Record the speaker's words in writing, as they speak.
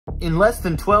In less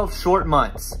than 12 short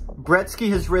months,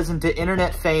 Brettski has risen to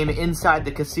internet fame inside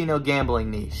the casino gambling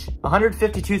niche.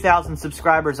 152,000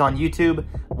 subscribers on YouTube,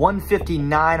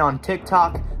 159 on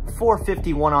TikTok,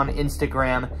 451 on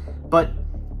Instagram, but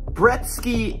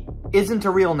Brettski isn't a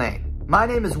real name. My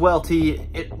name is Welty.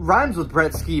 It rhymes with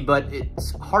Brettski, but it's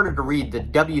harder to read. The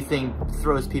W thing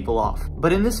throws people off.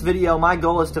 But in this video, my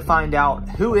goal is to find out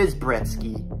who is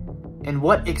Brettski and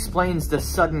what explains the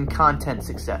sudden content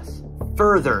success.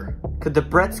 Further, could the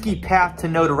Brettski path to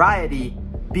notoriety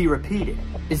be repeated?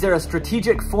 Is there a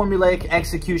strategic formulaic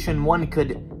execution one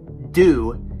could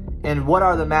do, and what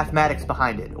are the mathematics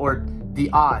behind it, or the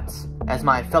odds, as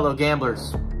my fellow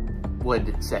gamblers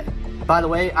would say? By the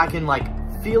way, I can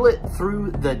feel it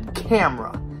through the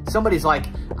camera. Somebody's like,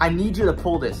 I need you to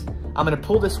pull this. I'm gonna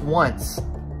pull this once,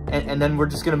 and then we're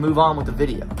just gonna move on with the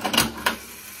video.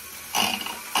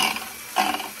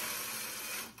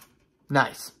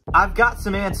 Nice. I've got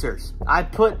some answers. I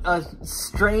put a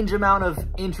strange amount of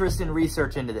interest and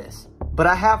research into this. But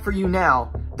I have for you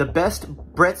now the best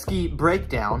Brettski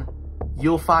breakdown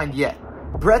you'll find yet.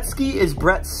 Brettski is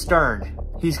Brett Stern.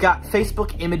 He's got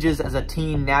Facebook images as a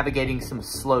teen navigating some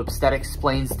slopes. That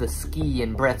explains the ski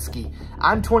in Brettski.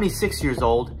 I'm 26 years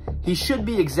old. He should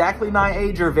be exactly my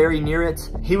age or very near it.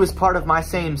 He was part of my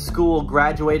same school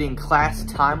graduating class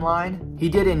timeline. He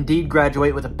did indeed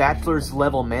graduate with a bachelor's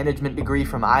level management degree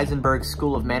from Eisenberg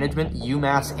School of Management,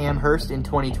 UMass Amherst in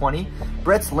 2020.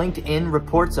 Brett's LinkedIn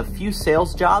reports a few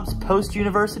sales jobs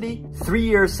post-university, 3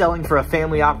 years selling for a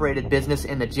family-operated business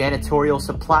in the janitorial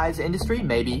supplies industry,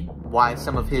 maybe why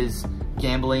some of his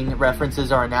gambling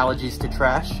references are analogies to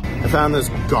trash. I found this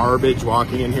garbage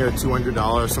walking in here at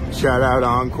 $200. Shout out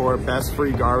Encore, best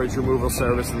free garbage removal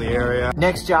service in the area.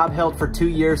 Next job held for 2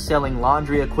 years selling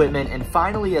laundry equipment, and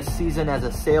finally a season as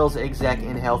a sales exec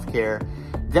in healthcare.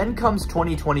 Then comes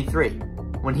 2023,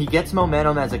 when he gets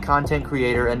momentum as a content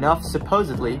creator, enough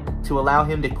supposedly to allow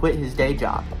him to quit his day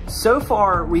job. So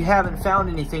far, we haven't found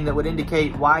anything that would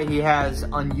indicate why he has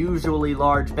unusually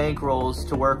large bankrolls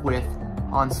to work with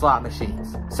on slot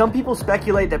machines. Some people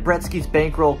speculate that Brettski's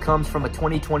bankroll comes from a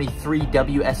 2023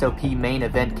 WSOP main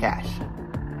event cash.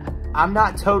 I'm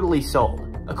not totally sold.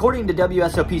 According to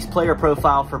WSOP's player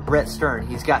profile for Brett Stern,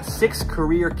 he's got 6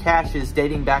 career cashes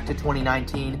dating back to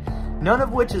 2019, none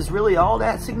of which is really all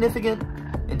that significant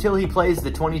until he plays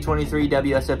the 2023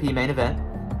 WSOP main event,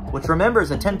 which remember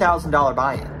is a $10,000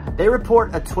 buy-in. They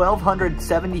report a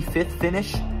 1,275th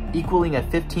finish equaling a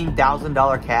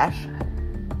 $15,000 cash.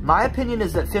 My opinion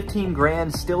is that 15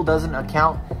 grand still doesn't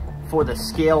account for the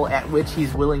scale at which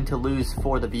he's willing to lose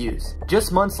for the views.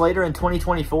 Just months later in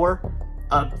 2024,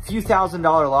 a few $1,000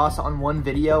 loss on one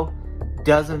video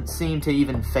doesn't seem to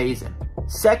even faze him.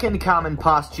 Second common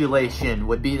postulation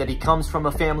would be that he comes from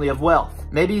a family of wealth.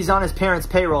 Maybe he's on his parents'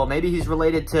 payroll. Maybe he's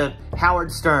related to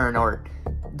Howard Stern or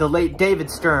the late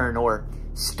David Stern or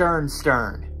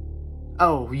Stern.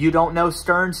 Oh, you don't know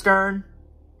Stern?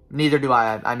 Neither do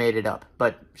I made it up,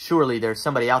 but surely there's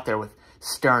somebody out there with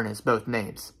Stern as both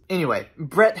names. Anyway,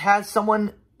 Brett has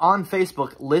someone on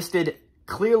Facebook listed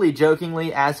clearly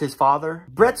jokingly as his father.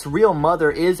 Brett's real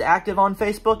mother is active on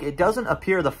Facebook. It doesn't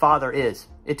appear the father is.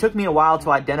 It took me a while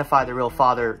to identify the real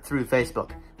father through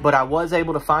Facebook, but I was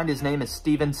able to find his name as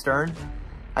Steven Stern.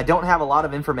 I don't have a lot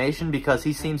of information because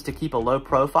he seems to keep a low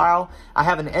profile. I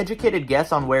have an educated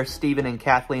guess on where Steven and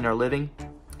Kathleen are living.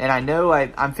 And I know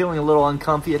I'm feeling a little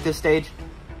uncomfy at this stage,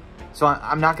 so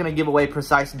I'm not going to give away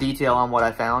precise detail on what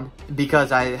I found,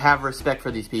 because I have respect for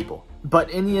these people.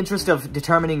 But in the interest of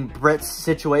determining Brett's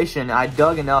situation, I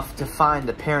dug enough to find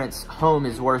the parents' home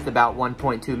is worth about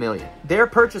 $1.2 million. Their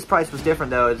purchase price was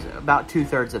different though, it's about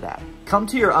 2/3 of that. Come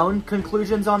to your own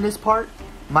conclusions on this part.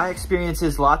 My experience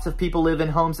is lots of people live in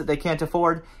homes that they can't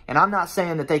afford, and I'm not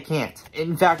saying that they can't.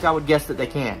 In fact, I would guess that they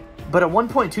can. But a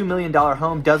 $1.2 million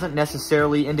home doesn't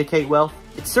necessarily indicate wealth.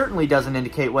 It certainly doesn't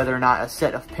indicate whether or not a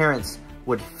set of parents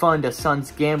would fund a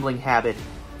son's gambling habit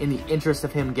in the interest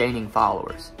of him gaining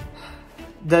followers.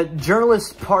 The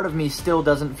journalist part of me still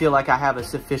doesn't feel like I have a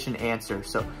sufficient answer,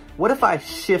 so what if I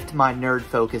shift my nerd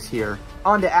focus here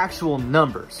onto actual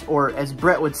numbers, or as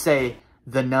Brett would say,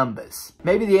 the Numbahs.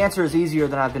 Maybe the answer is easier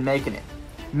than I've been making it.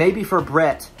 Maybe for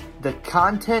Brett, the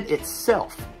content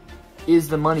itself is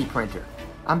the money printer.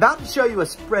 I'm about to show you a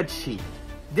spreadsheet.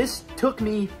 This took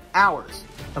me hours,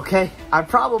 okay? I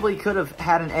probably could have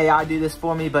had an AI do this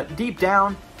for me, but deep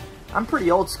down, I'm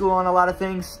pretty old school on a lot of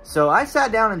things. So I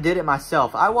sat down and did it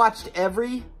myself. I watched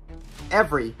every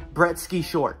Brettski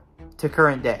short to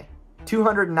current day.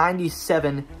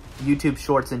 297 YouTube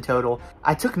shorts in total.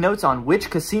 I took notes on which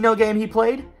casino game he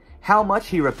played, how much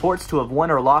he reports to have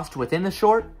won or lost within the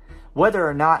short, whether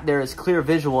or not there is clear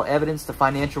visual evidence the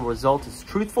financial result is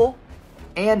truthful,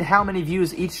 and how many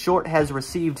views each short has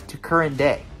received to current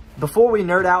day. Before we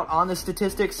nerd out on the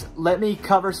statistics, let me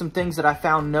cover some things that I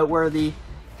found noteworthy.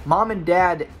 Mom and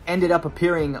Dad ended up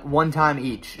appearing one time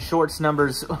each, shorts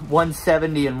numbers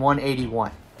 170 and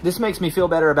 181. This makes me feel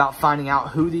better about finding out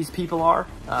who these people are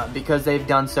because they've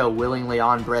done so willingly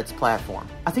on Brett's platform.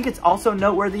 I think it's also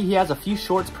noteworthy he has a few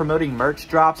shorts promoting merch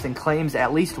drops and claims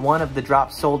at least one of the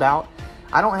drops sold out.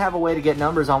 I don't have a way to get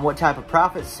numbers on what type of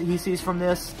profits he sees from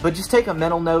this, but just take a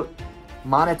mental note.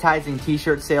 Monetizing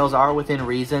t-shirt sales are within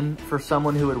reason for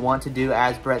someone who would want to do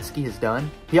as Brettski has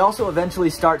done. He also eventually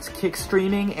starts kick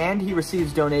streaming, and he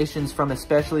receives donations from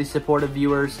especially supportive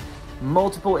viewers.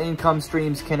 Multiple income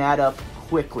streams can add up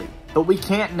quickly, but we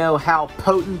can't know how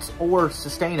potent or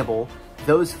sustainable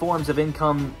those forms of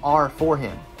income are for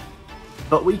him.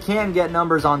 But we can get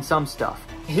numbers on some stuff.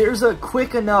 Here's a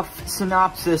quick enough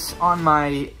synopsis on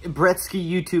my Brettski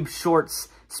YouTube Shorts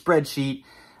spreadsheet.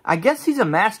 I guess he's a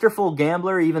masterful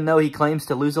gambler even though he claims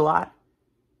to lose a lot.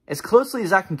 As closely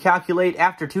as I can calculate,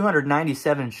 after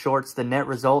 297 shorts, the net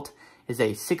result is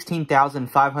a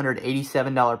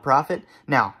 $16,587 profit.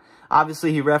 Now,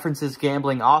 obviously he references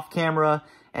gambling off camera,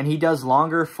 and he does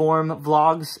longer form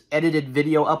vlogs, edited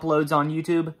video uploads on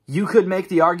YouTube. You could make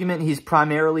the argument he's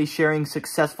primarily sharing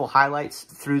successful highlights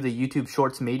through the YouTube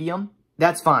Shorts medium.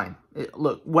 That's fine.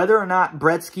 Look, whether or not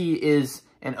Brettski is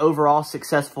an overall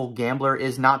successful gambler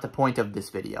is not the point of this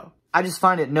video. I just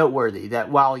find it noteworthy that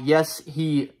while, yes,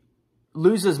 he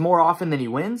loses more often than he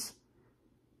wins,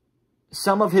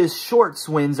 some of his shorts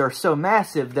wins are so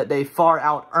massive that they far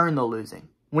out earn the losing.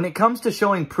 When it comes to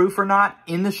showing proof or not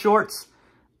in the shorts,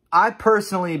 I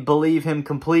personally believe him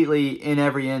completely in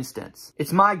every instance.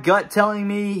 It's my gut telling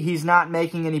me he's not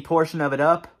making any portion of it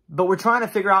up, but we're trying to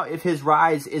figure out if his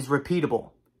rise is repeatable.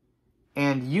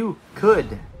 And you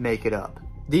could make it up.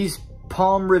 These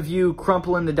palm review,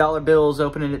 crumpling the dollar bills,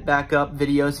 opening it back up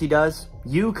videos he does,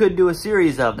 you could do a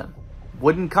series of them.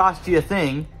 Wouldn't cost you a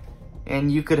thing,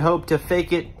 and you could hope to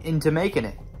fake it into making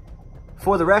it.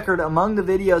 For the record, among the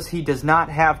videos he does not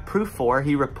have proof for,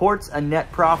 he reports a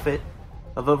net profit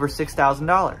of over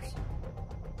 $6,000.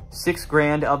 6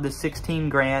 grand of the 16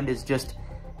 grand is just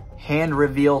hand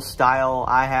reveal style,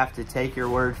 I have to take your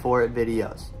word for it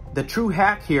videos. The true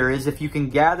hack here is if you can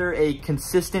gather a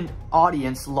consistent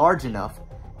audience large enough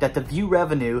that the view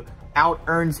revenue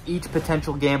out-earns each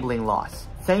potential gambling loss.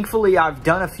 Thankfully, I've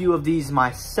done a few of these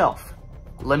myself.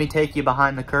 Let me take you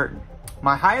behind the curtain.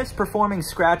 My highest performing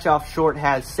scratch-off short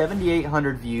has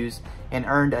 7,800 views and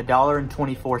earned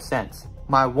 $1.24.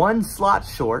 My one slot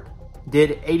short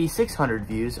did 8,600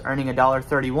 views, earning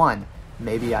 $1.31.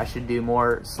 Maybe I should do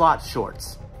more slot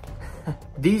shorts.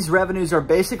 These revenues are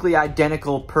basically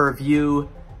identical per view,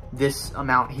 this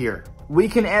amount here. We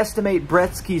can estimate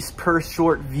Brettski's per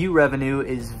short view revenue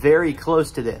is very close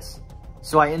to this.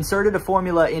 So I inserted a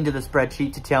formula into the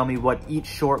spreadsheet to tell me what each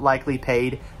short likely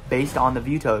paid based on the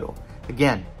view total.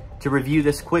 Again, to review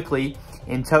this quickly,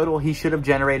 in total he should have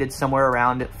generated somewhere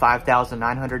around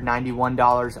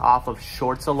 $5,991 off of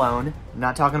shorts alone. I'm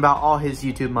not talking about all his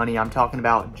YouTube money, I'm talking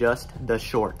about just the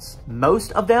shorts.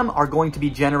 Most of them are going to be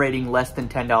generating less than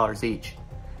 $10 each.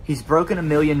 He's broken 1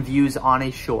 million views on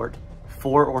a short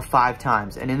 4 or 5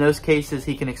 times, and in those cases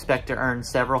he can expect to earn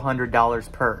several $100s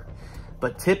per.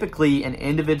 But typically an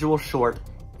individual short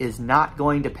is not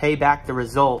going to pay back the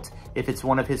result if it's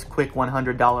one of his quick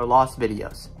 $100 loss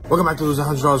videos. Welcome back to Lose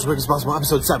 $100 Quick as Possible,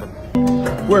 episode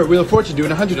 7. We're at Wheel of Fortune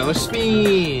doing a $100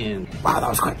 spin. Wow, that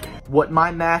was quick. What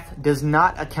my math does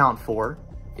not account for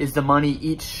is the money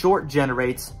each short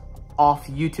generates off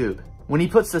YouTube. When he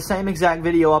puts the same exact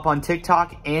video up on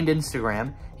TikTok and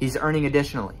Instagram, he's earning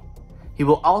additionally. He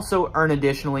will also earn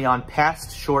additionally on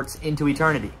past shorts into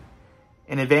eternity.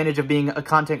 An advantage of being a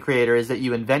content creator is that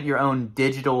you invent your own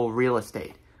digital real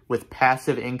estate with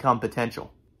passive income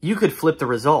potential. You could flip the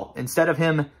result. Instead of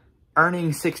him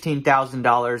earning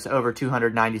 $16,000 over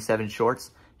 297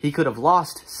 shorts, he could have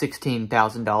lost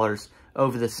 $16,000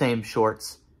 over the same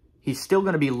shorts. He's still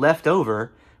going to be left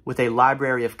over with a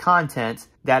library of content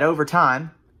that over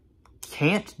time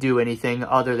can't do anything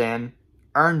other than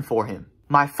earn for him.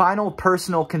 My final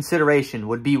personal consideration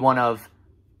would be one of,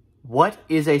 what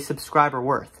is a subscriber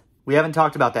worth? We haven't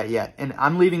talked about that yet, and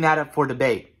I'm leaving that up for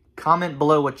debate. Comment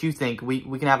below what you think. We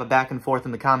can have a back and forth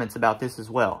in the comments about this as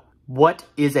well. What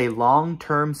is a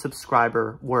long-term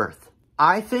subscriber worth?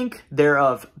 I think they're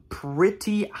of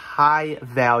pretty high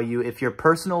value if you're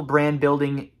personal brand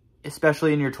building,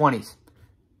 especially in your 20s.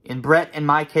 In Brett and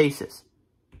my cases,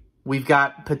 we've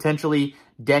got potentially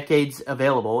decades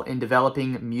available in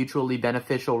developing mutually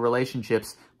beneficial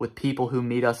relationships with people who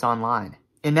meet us online.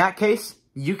 In that case,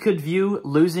 you could view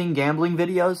losing gambling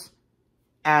videos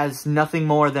as nothing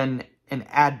more than an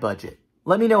ad budget.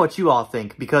 Let me know what you all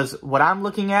think, because what I'm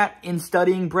looking at in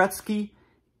studying Brettski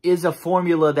is a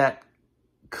formula that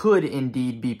could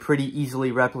indeed be pretty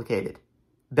easily replicated.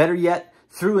 Better yet,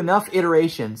 through enough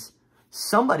iterations,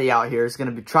 somebody out here is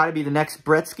going to try to be the next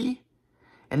Brettski,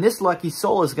 and this lucky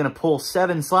soul is going to pull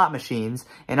 7 slot machines,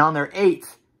 and on their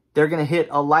 8th, they're going to hit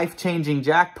a life-changing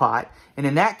jackpot, and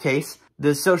in that case,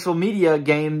 the social media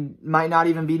game might not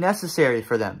even be necessary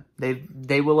for them.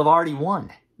 They will have already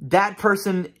won. That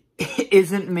person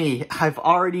isn't me. I've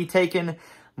already taken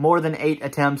more than 8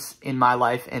 attempts in my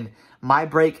life, and my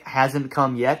break hasn't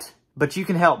come yet. But you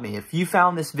can help me. If you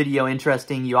found this video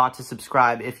interesting, you ought to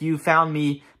subscribe. If you found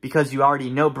me because you already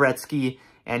know Brettski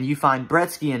and you find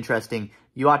Brettski interesting,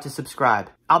 you ought to subscribe.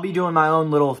 I'll be doing my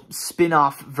own little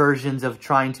spin-off versions of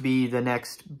trying to be the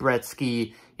next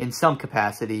Brettski in some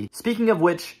capacity. Speaking of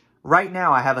which, right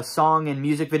now I have a song and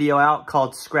music video out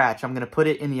called Scratch. I'm going to put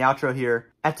it in the outro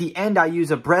here. At the end, I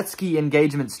use a Brettski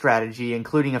engagement strategy,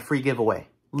 including a free giveaway.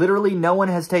 Literally, no one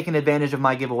has taken advantage of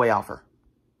my giveaway offer.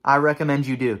 I recommend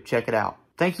you do. Check it out.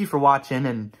 Thank you for watching,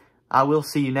 and I will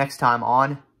see you next time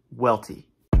on Welty.